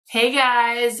Hey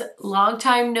guys, long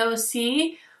time no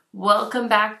see. Welcome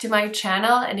back to my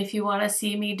channel, and if you want to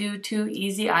see me do 2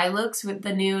 easy eye looks with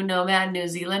the new Nomad New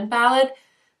Zealand palette,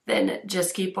 then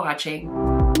just keep watching.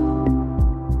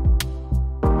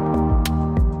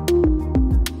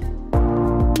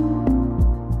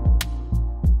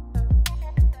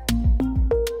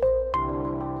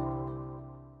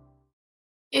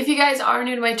 If you guys are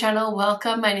new to my channel,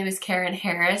 welcome. My name is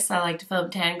KARENHARRIS. I like to film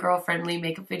tan girl friendly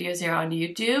makeup videos here on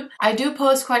YouTube. I do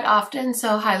post quite often,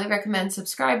 so highly recommend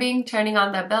subscribing, turning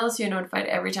on that bell so you're notified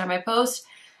every time I post.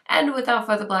 And without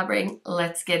further blabbering,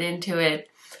 let's get into it.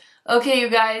 Okay, you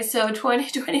guys, so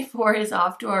 2024 is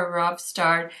off to a rough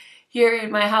start here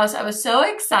in my house. I was so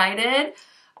excited.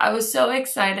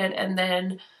 And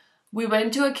then we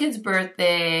went to a kid's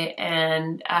birthday,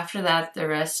 and after that, the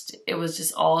rest, it was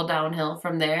just all downhill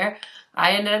from there.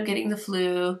 I ended up getting the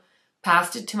flu,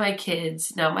 passed it to my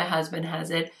kids. Now my husband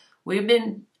has it. We've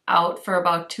been out for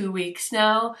about 2 weeks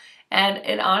now, and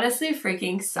it honestly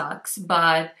freaking sucks,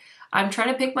 but I'm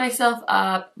trying to pick myself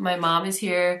up. My mom is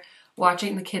here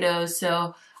watching the kiddos,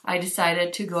 so I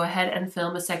decided to go ahead and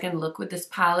film a second look with this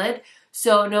palette.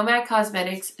 So Nomad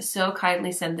Cosmetics so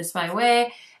kindly sent this my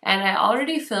way, and I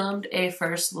already filmed a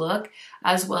first look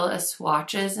as well as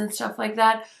swatches and stuff like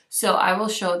that. So I will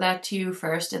show that to you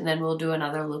first, and then we'll do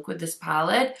another look with this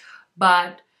palette.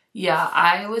 But yeah,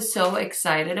 I was so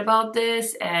excited about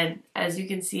this, and as you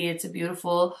can see, it's a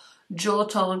beautiful jewel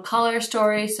tone color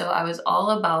story, so I was all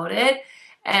about it.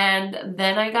 And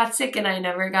then I got sick and I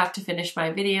never got to finish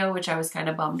my video, which I was kind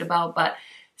of bummed about, but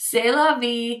c'est la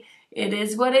vie. It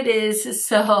is what it is.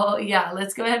 So yeah,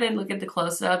 let's go ahead and look at the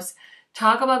close-ups,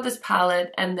 talk about this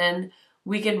palette, and then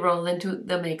we can roll into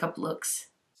the makeup looks.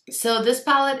 So this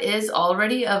palette is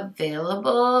already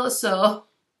available. So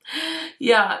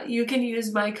yeah, you can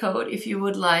use my code if you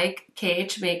would like,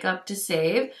 KHMAKEUP to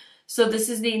save. So this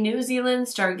is the New Zealand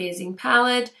Stargazing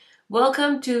palette.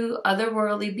 Welcome to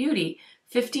Otherworldly Beauty.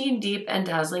 15 deep and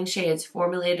dazzling shades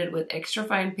formulated with extra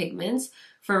fine pigments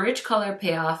for rich color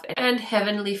payoff and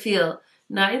heavenly feel.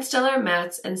 9 stellar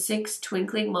mattes and 6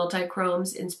 twinkling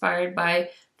multi-chromes inspired by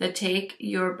the Take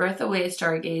Your Breath Away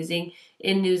Stargazing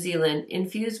in New Zealand,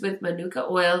 infused with manuka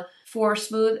oil for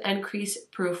smooth and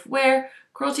crease-proof wear,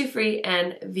 cruelty-free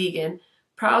and vegan.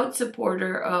 Proud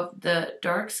supporter of the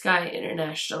Dark Sky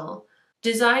International.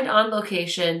 Designed on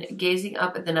location, gazing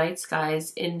up at the night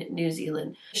skies in New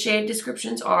Zealand. Shade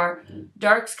descriptions are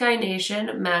Dark Sky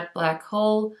Nation, Matte Black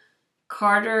Hole,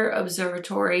 Carter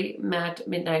Observatory, Matte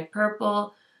Midnight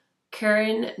Purple,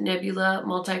 Karen Nebula,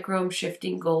 Multichrome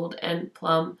Shifting Gold and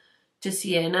Plum to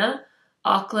Sienna,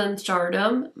 Auckland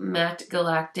Stardom, Matte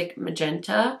Galactic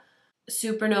Magenta,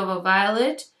 Supernova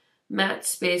Violet, Matte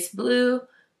Space Blue.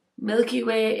 Milky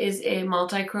Way is a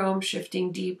multi-chrome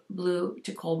shifting deep blue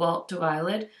to cobalt to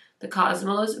violet. The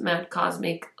Cosmos, Matte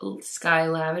Cosmic Sky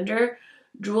Lavender.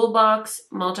 Jewel Box,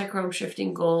 multi-chrome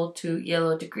shifting gold to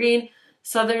yellow to green.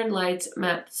 Southern Lights,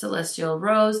 Matte Celestial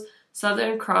Rose.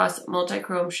 Southern Cross,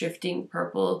 multi-chrome shifting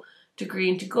purple to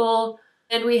green to gold.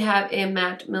 Then we have a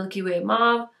matte Milky Way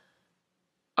Mauve.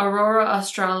 Aurora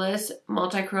Australis,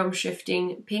 multi-chrome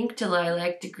shifting pink to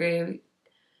lilac to gray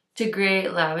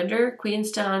lavender.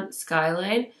 Queenstown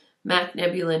Skyline, Matte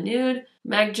Nebula Nude.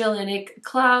 Magellanic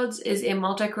Clouds is a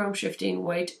multi-chrome shifting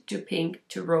white to pink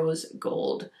to rose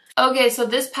gold. Okay, so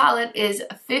this palette is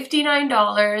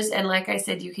 $59, and like I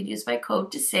said, you can use my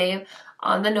code to save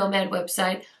on the Nomad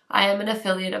website. I am an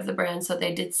affiliate of the brand, so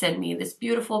they did send me this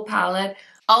beautiful palette.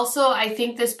 Also, I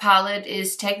think this palette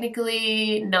is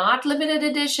technically not limited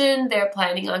edition. They're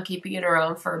planning on keeping it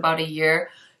around for about a year,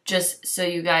 just so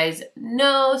you guys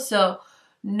know. So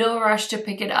no rush to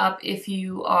pick it up if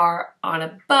you are on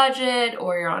a budget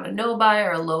or you're on a no buy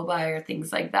or a low buy or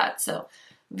things like that. So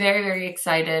very, very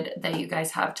excited that you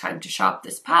guys have time to shop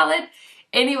this palette.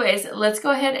 Anyways, let's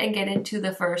go ahead and get into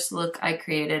the first look I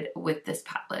created with this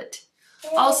palette.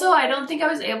 Also, I don't think I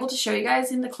was able to show you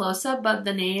guys in the close-up, but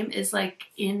the name is like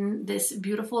in this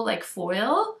beautiful like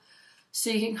foil, so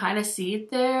you can kind of see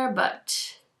it there,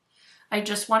 but I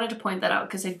just wanted to point that out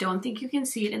because I don't think you can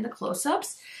see it in the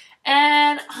close-ups.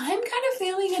 And I'm kind of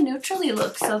feeling a neutrally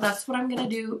look, so that's what I'm going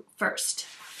to do first.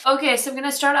 Okay, so I'm going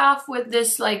to start off with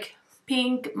this like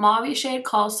pink mauve shade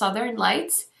called Southern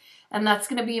Lights, and that's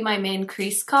going to be my main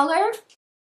crease color.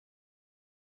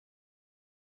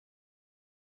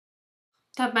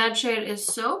 That matte shade is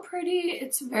so pretty.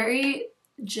 It's very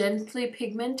gently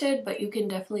pigmented, but you can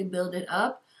definitely build it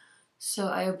up, so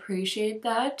I appreciate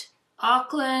that.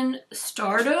 Auckland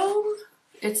Stardom,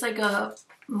 it's like a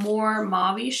more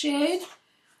mauve shade,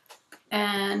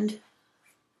 and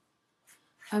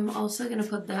I'm also going to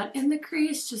put that in the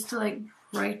crease just to like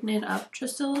brighten it up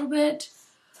just a little bit.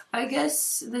 I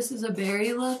guess this is a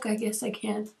berry look. I guess I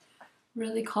can't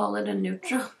really call it a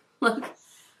neutral look,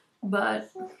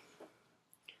 but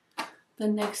the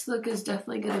next look is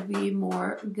definitely going to be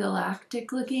more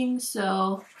galactic looking,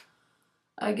 so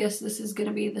I guess this is going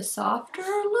to be the softer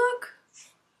look.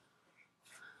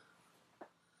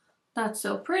 That's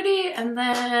so pretty. And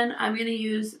then I'm going to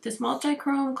use this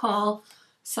multi-chrome called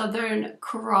Southern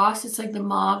Cross. It's like the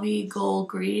mauve gold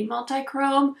green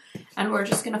multi-chrome, and we're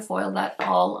just going to foil that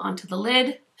all onto the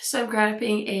lid. So I'm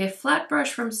grabbing a flat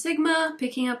brush from Sigma,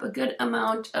 picking up a good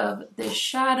amount of this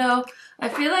shadow. I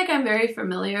feel like I'm very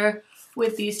familiar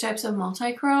with these types of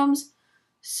multi-chromes,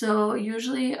 so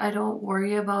usually I don't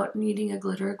worry about needing a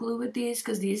glitter glue with these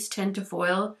because these tend to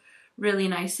foil really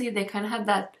nicely. They kind of have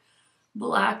that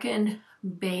blackened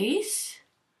base.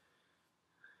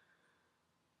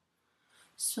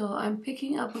 So I'm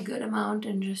picking up a good amount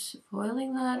and just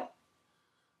foiling that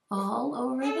all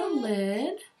over the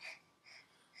lid.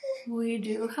 We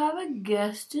do have a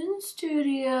guest in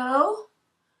studio.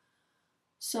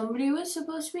 Somebody was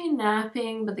supposed to be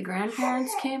napping, but the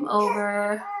grandparents came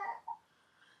over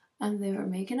and they were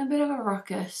making a bit of a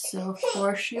ruckus. So of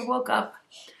course she woke up.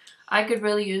 I could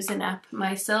really use a nap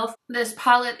myself. This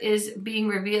palette is being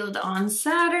revealed on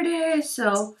Saturday,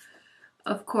 so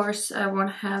of course I want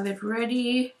to have it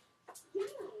ready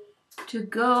to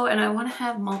go, and I want to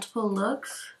have multiple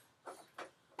looks,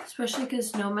 especially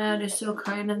because Nomad is so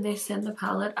kind and they send the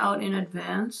palette out in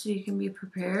advance so you can be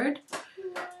prepared.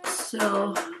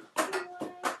 So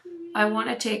I want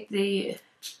to take the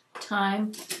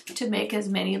time to make as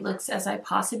many looks as I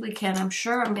possibly can. I'm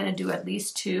sure I'm going to do at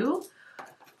least 2,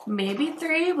 maybe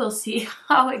 3. We'll see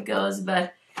how it goes,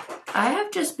 but I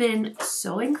have just been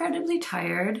so incredibly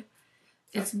tired.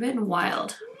 It's been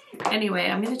wild. Anyway,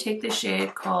 I'm going to take the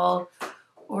shade called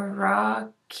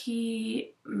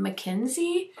Rocky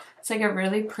Mackenzie. It's like a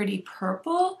really pretty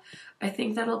purple. I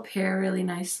think that'll pair really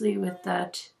nicely with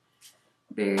that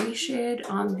berry shade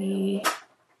on the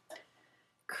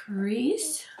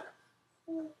crease.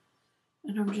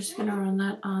 And I'm just going to run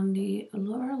that on the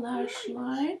lower lash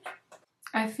line.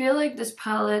 I feel like this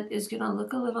palette is going to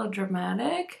look a little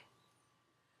dramatic,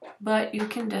 but you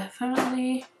can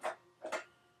definitely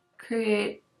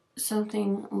create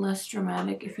something less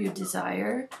dramatic if you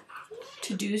desire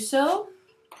to do so.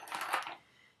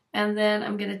 And then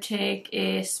I'm going to take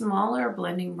a smaller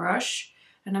blending brush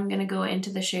and I'm going to go into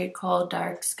the shade called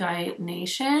Dark Sky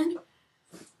Nation,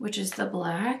 which is the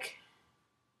black.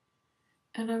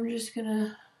 And I'm just going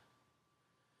to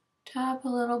tap a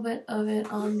little bit of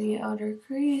it on the outer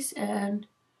crease and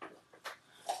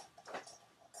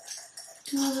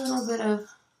do a little bit of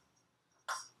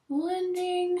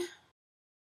blending.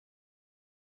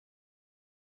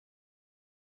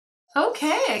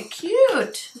 Okay,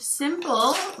 cute.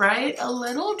 Simple, right? A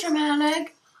little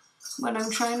dramatic, but I'm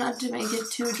trying not to make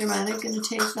it too dramatic. Gonna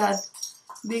take that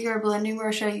bigger blending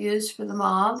brush I used for the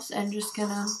mauves and just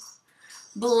gonna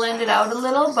blend it out a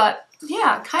little. But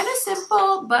yeah, kind of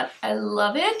simple, but I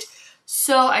love it.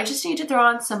 So I just need to throw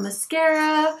on some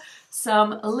mascara,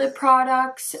 some lip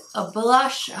products, a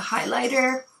blush, a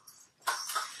highlighter,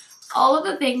 all of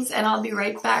the things, and I'll be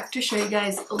right back to show you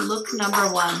guys look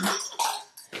number 1.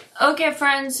 Okay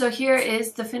friends, so here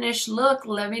is the finished look.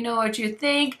 Let me know what you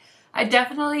think. I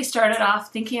definitely started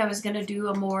off thinking I was going to do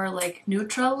a more like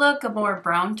neutral look, a more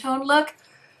brown tone look,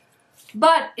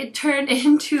 but it turned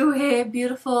into a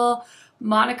beautiful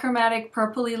monochromatic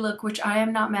purpley look, which I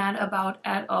am not mad about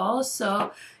at all.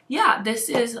 So yeah, this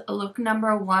is look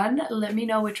number 1. Let me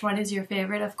know which one is your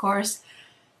favorite, of course,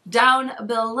 down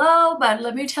below. But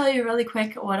let me tell you really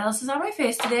quick what else is on my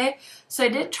face today. So I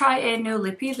did try a new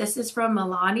lippy. This is from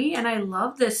Milani and I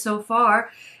love this so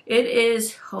far. It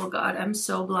is, oh god, I'm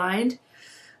so blind.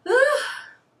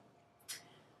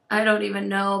 I don't even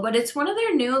know, but it's one of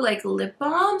their new like lip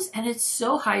balms and it's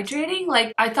so hydrating.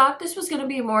 Like I thought this was going to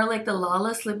be more like the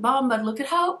Lawless lip balm, but look at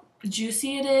how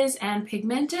juicy it is and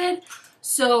pigmented.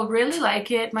 So really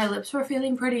like it. My lips were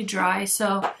feeling pretty dry,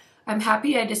 so I'm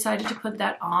happy I decided to put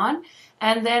that on.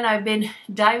 And then I've been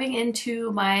diving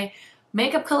into my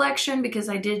makeup collection because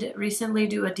I did recently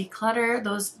do a declutter,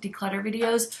 those declutter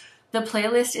videos. The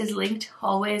playlist is linked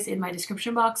always in my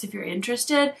description box if you're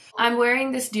interested. I'm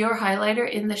wearing this Dior highlighter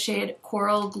in the shade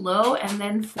Coral Glow, and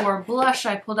then for blush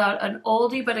I pulled out an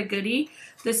oldie but a goodie.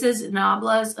 This is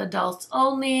Nabla's Adults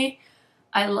Only.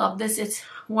 I love this. It's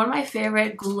one of my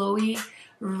favorite glowy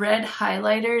red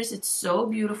highlighters. It's so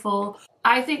beautiful.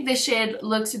 I think this shade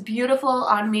looks beautiful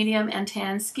on medium and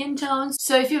tan skin tones.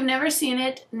 So if you've never seen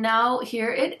it, now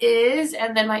here it is.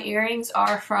 And then my earrings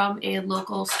are from a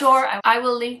local store. I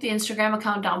will link the Instagram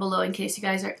account down below in case you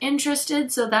guys are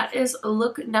interested. So that is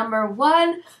look number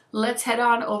 1. Let's head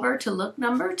on over to look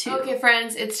number 2. Okay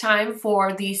friends, it's time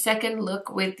for the second look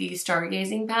with the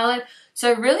Stargazing palette. So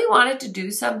I really wanted to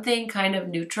do something kind of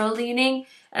neutral leaning,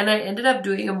 and I ended up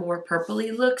doing a more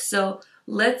purpley look. So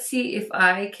let's see if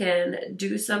I can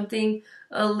do something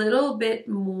a little bit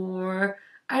more,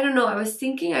 I don't know, I was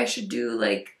thinking I should do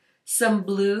like some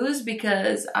blues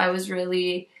because I was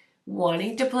really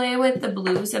wanting to play with the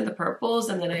blues and the purples,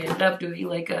 and then I ended up doing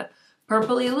like a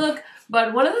purpley look.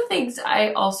 But one of the things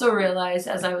I also realized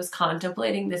as I was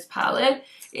contemplating this palette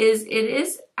is it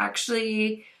is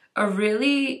actually a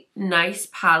really nice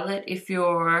palette if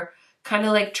you're kind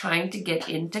of like trying to get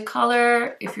into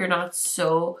color, if you're not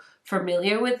so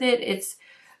familiar with it. It's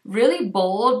really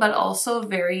bold but also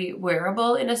very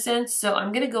wearable in a sense. So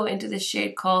I'm going to go into this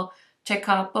shade called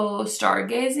Tekapo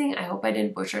Stargazing. I hope I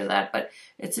didn't butcher that, but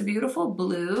it's a beautiful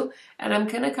blue, and I'm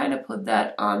going to kind of put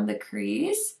that on the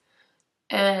crease,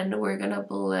 and we're going to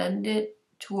blend it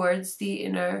towards the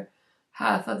inner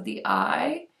half of the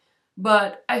eye.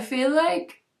 But I feel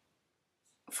like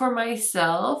for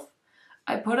myself,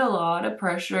 I put a lot of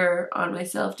pressure on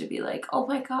myself to be like, oh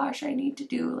my gosh, I need to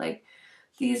do like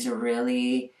these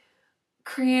really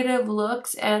creative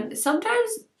looks. And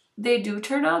sometimes they do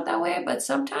turn out that way, but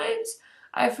sometimes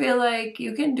I feel like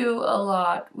you can do a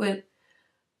lot with,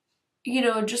 you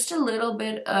know, just a little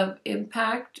bit of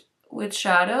impact with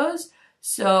shadows.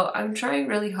 So I'm trying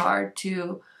really hard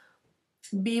to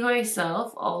be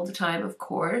myself all the time, of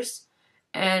course,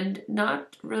 and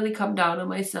not really come down on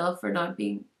myself for not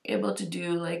being able to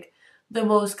do like the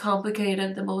most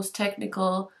complicated, the most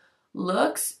technical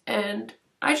looks. And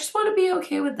I just want to be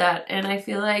okay with that. And I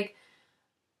feel like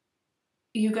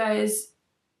you guys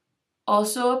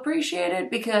also appreciate it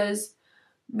because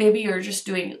maybe you're just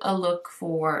doing a look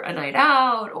for a night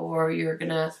out, or you're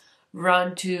gonna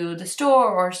run to the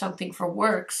store or something for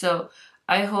work. So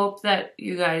I hope that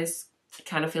you guys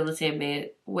kind of feel the same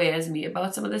way as me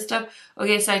about some of this stuff.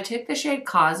 Okay, so I took the shade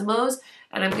Cosmos,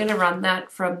 and I'm going to run that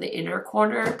from the inner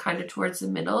corner kind of towards the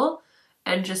middle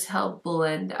and just help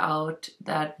blend out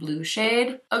that blue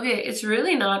shade. Okay, it's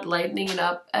really not lightening it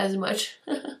up as much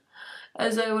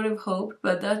as I would have hoped,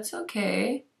 but that's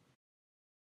okay.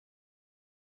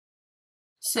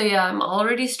 So yeah, I'm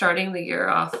already starting the year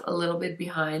off a little bit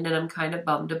behind, and I'm kind of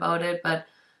bummed about it, but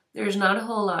there's not a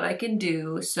whole lot I can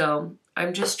do, so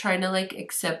I'm just trying to like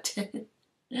accept it.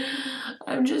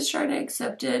 I'm just trying to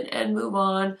accept it and move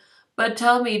on. But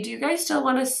tell me, do you guys still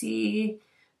want to see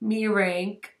me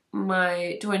rank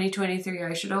my 2023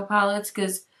 eyeshadow palettes?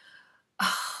 Because,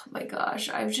 oh my gosh,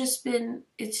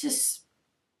 it's just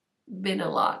been a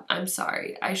lot. I'm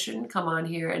sorry. I shouldn't come on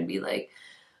here and be like,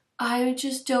 I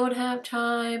just don't have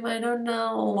time. I don't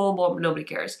know. Well, nobody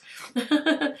cares.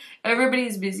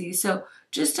 Everybody's busy. So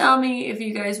just tell me if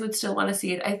you guys would still want to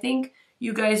see it. I think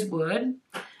you guys would.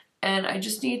 And I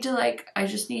just need to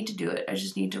do it. I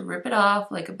just need to rip it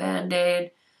off like a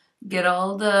band-aid, get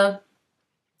all the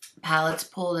palettes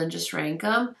pulled and just rank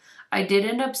them. I did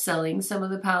end up selling some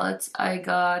of the palettes I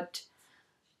got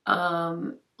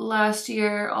last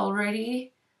year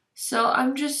already. So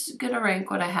I'm just going to rank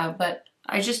what I have. But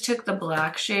I just took the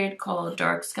black shade called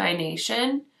Dark Sky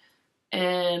Nation,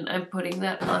 and I'm putting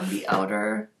that on the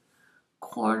outer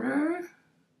corner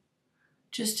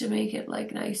just to make it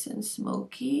like nice and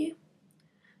smoky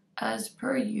as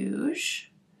per usual.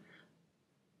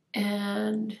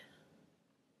 And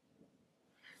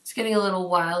it's getting a little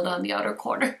wild on the outer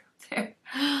corner there.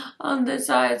 On this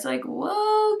side, it's like,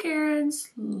 whoa, Karen,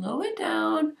 slow it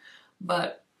down.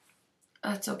 But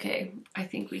that's okay. I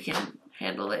think we can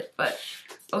handle it. But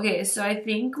okay, so I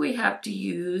think we have to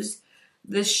use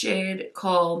this shade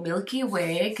called Milky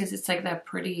Way because it's like that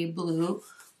pretty blue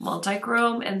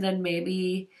multichrome, and then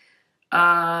maybe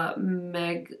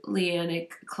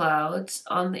Magellanic Clouds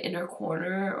on the inner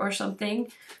corner or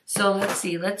something. So let's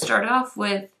see. Let's start off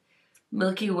with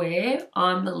Milky Way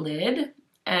on the lid,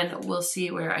 and we'll see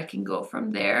where I can go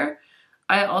from there.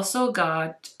 I also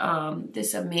got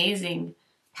this amazing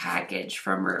package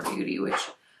from Rare Beauty,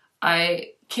 which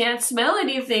I can't smell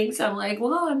anything, so I'm like,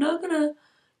 well, I'm not gonna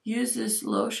use this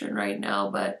lotion right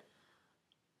now, but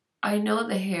I know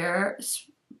the hair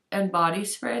and body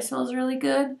spray smells really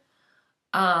good.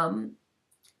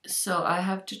 So I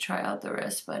have to try out the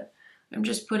rest, but I'm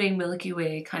just putting Milky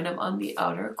Way kind of on the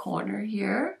outer corner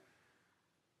here.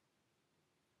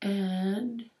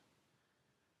 And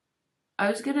I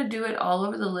was gonna do it all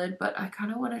over the lid, but I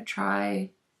kind of want to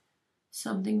try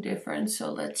something different.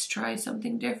 So let's try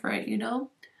something different, you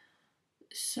know?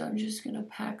 So I'm just gonna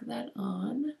pack that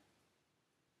on.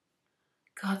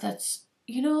 God, that's,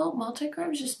 you know,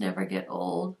 multi-grams just never get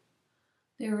old.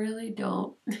 They really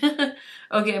don't. Okay,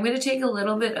 I'm going to take a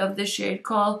little bit of the shade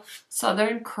called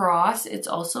Southern Cross. It's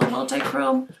also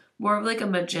multi-chrome, more of like a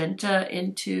magenta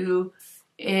into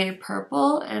a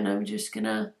purple. And I'm just going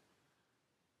to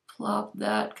plop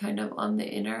that kind of on the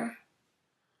inner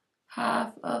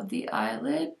half of the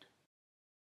eyelid.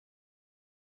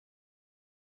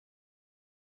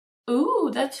 Ooh,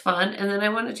 that's fun. And then I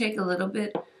want to take a little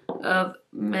bit of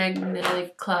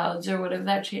Magnetic Clouds or whatever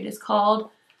that shade is called.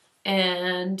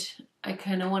 And I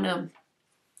kind of want to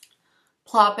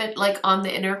plop it like on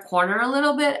the inner corner a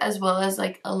little bit, as well as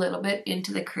like a little bit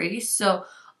into the crease. So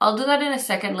I'll do that in a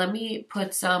second. Let me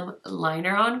put some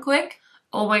liner on quick.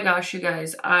 Oh my gosh, you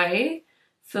guys, I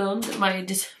filmed my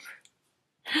December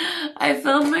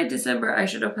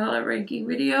eyeshadow palette ranking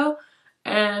video,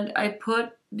 and I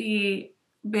put the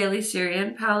Bailey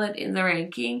Syrian palette in the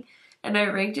ranking, and I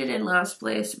ranked it in last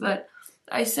place, but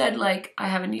I said like I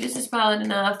haven't used this palette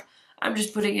enough. I'm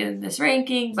just putting it in this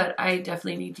ranking, but I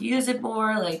definitely need to use it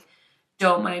more, like,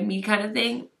 don't mind me kind of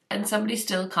thing. And somebody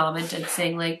still commented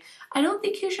saying like, I don't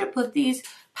think you should put these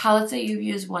palettes that you've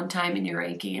used one time in your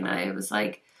ranking. And I was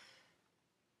like,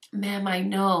 ma'am, I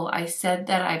know I said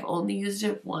that I've only used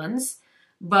it once,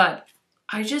 but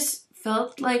I just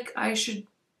felt like I should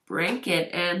rank it.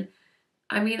 And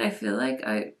I mean, I feel like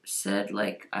I said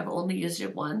like I've only used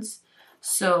it once,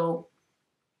 so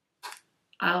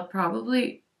I'll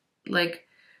probably like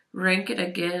rank it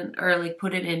again, or like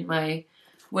put it in my,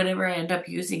 whenever I end up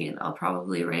using it, I'll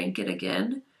probably rank it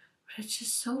again. But it's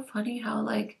just so funny how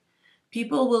like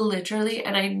people will literally,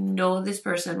 and I know this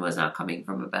person was not coming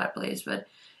from a bad place, but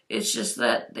it's just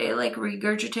that they like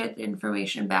regurgitate the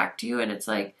information back to you, and it's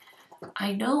like,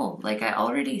 I know, like I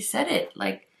already said it,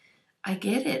 like I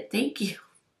get it, thank you.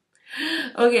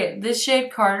 Okay, this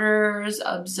shade Carter's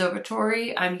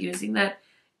Observatory, I'm using that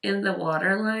in the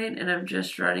waterline, and I'm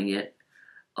just running it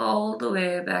all the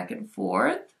way back and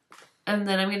forth. And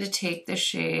then I'm going to take the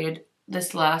shade,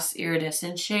 this last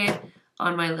iridescent shade,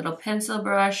 on my little pencil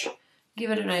brush, give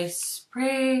it a nice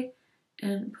spray,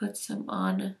 and put some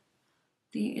on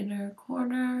the inner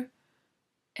corner.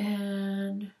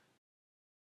 And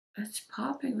it's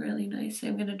popping really nicely.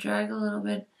 I'm going to drag a little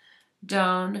bit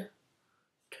down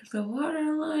to the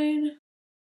waterline.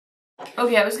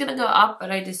 Okay, I was going to go up, but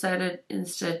I decided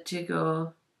instead to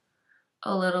go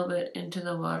a little bit into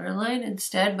the waterline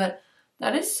instead. But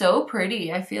that is so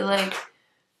pretty. I feel like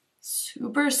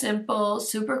super simple,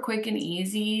 super quick and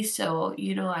easy. So,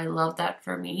 you know, I love that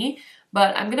for me.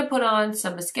 But I'm going to put on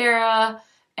some mascara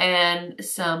and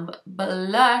some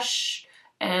blush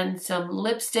and some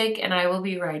lipstick, and I will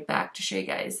be right back to show you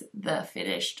guys the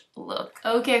finished look.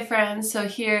 Okay, friends, so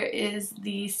here is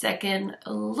the second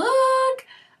look.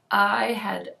 I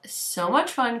had so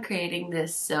much fun creating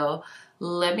this, so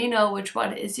let me know which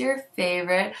one is your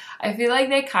favorite. I feel like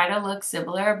they kind of look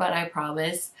similar, but I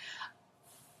promise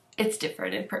it's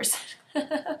different in person.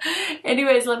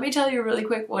 Anyways, let me tell you really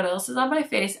quick what else is on my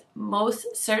face.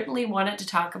 Most certainly wanted to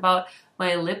talk about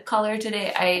my lip color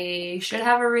today. I should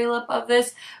have a reel up of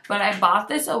this, but I bought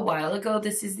this a while ago.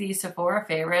 This is the Sephora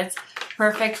Favorites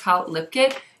Perfect Pout Lip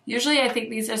Kit. Usually I think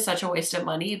these are such a waste of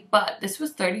money, but this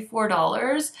was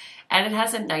 $34 and it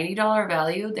has a $90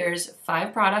 value. There's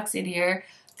 5 products in here,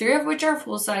 3 of which are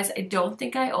full size. I don't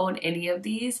think I own any of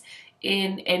these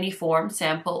in any form,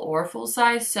 sample or full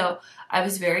size, so I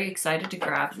was very excited to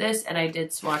grab this, and I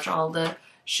did swatch all the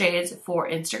shades for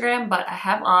Instagram. But I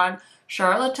have on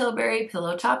Charlotte Tilbury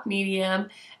Pillow Top Medium,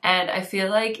 and I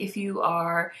feel like if you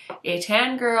are a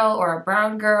tan girl or a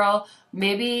brown girl,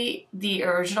 maybe the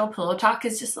original Pillow Talk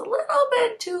is just a little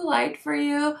bit too light for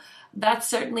you. That's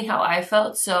certainly how I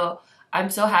felt, so I'm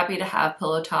so happy to have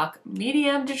Pillow Talk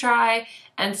Medium to try,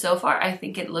 and so far I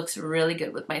think it looks really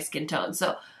good with my skin tone.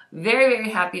 So very, very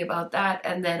happy about that.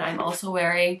 And then I'm also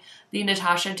wearing the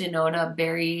Natasha Denona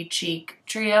Berry Cheek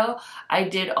Trio. I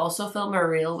did also film a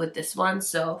reel with this one,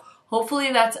 so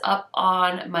hopefully that's up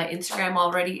on my Instagram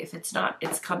already. If it's not,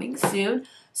 it's coming soon.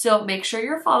 So make sure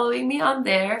you're following me on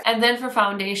there. And then for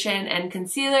foundation and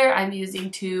concealer, I'm using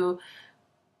 2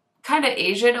 kind of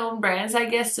Asian-owned brands, I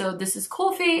guess. So this is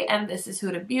Kulfi and this is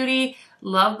Huda Beauty.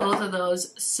 Love both of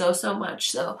those so, so much.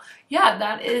 So yeah,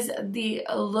 that is the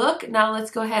look. Now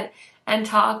let's go ahead and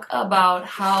talk about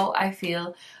how I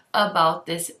feel about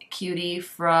this cutie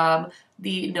from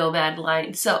the Nomad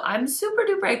line. So I'm super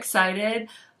duper excited.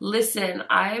 Listen,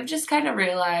 I've just kind of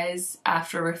realized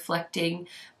after reflecting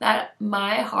that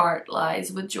my heart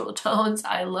lies with jewel tones.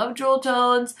 I love jewel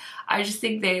tones. I just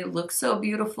think they look so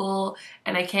beautiful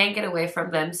and I can't get away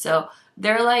from them. So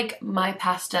they're like my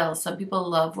pastels. Some people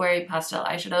love wearing pastel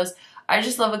eyeshadows. I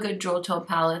just love a good jewel tone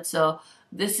palette. So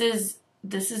this is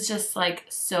just like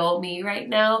so me right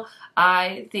now.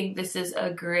 I think this is a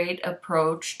great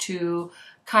approach to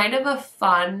kind of a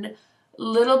fun,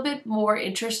 little bit more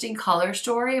interesting color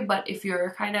story. But if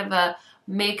you're kind of a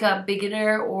makeup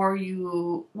beginner or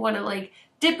you want to like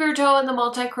dip your toe in the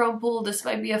multi-chrome pool, this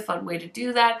might be a fun way to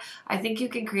do that. I think you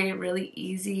can create really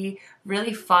easy,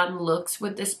 really fun looks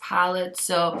with this palette.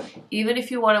 So even if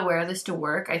you want to wear this to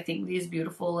work, I think these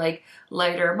beautiful like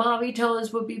lighter mauve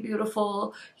tones would be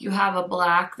beautiful. You have a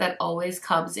black that always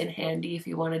comes in handy if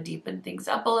you want to deepen things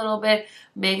up a little bit,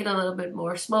 make it a little bit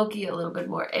more smoky, a little bit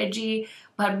more edgy.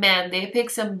 But man, they pick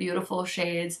some beautiful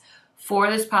shades for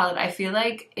this palette. I feel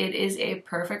like it is a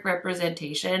perfect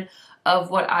representation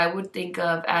of what I would think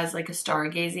of as like a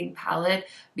stargazing palette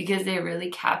because they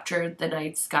really captured the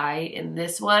night sky in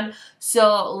this one.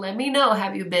 So let me know,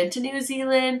 have you been to New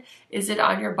Zealand? Is it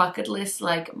on your bucket list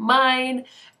like mine?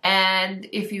 And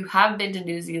if you have been to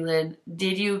New Zealand,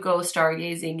 did you go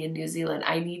stargazing in New Zealand?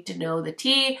 I need to know the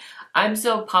tea. I'm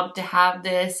so pumped to have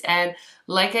this. And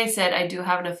like I said, I do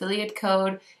have an affiliate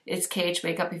code. It's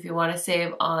KHMAKEUP if you want to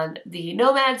save on the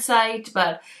Nomad site.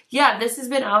 But yeah, this has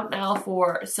been out now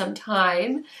for some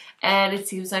time. And it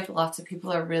seems like lots of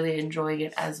people are really enjoying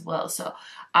it as well. So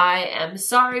I am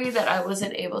sorry that I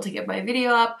wasn't able to get my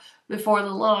video up before the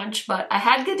launch. But I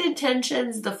had good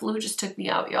intentions. The flu just took me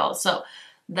out, y'all. So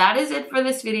that is it for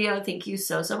this video. Thank you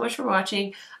so much for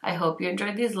watching. I hope you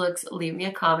enjoyed these looks. Leave me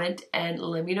a comment and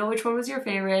let me know which one was your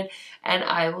favorite. And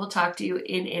I will talk to you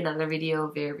in another video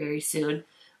very soon.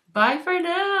 Bye for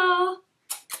now.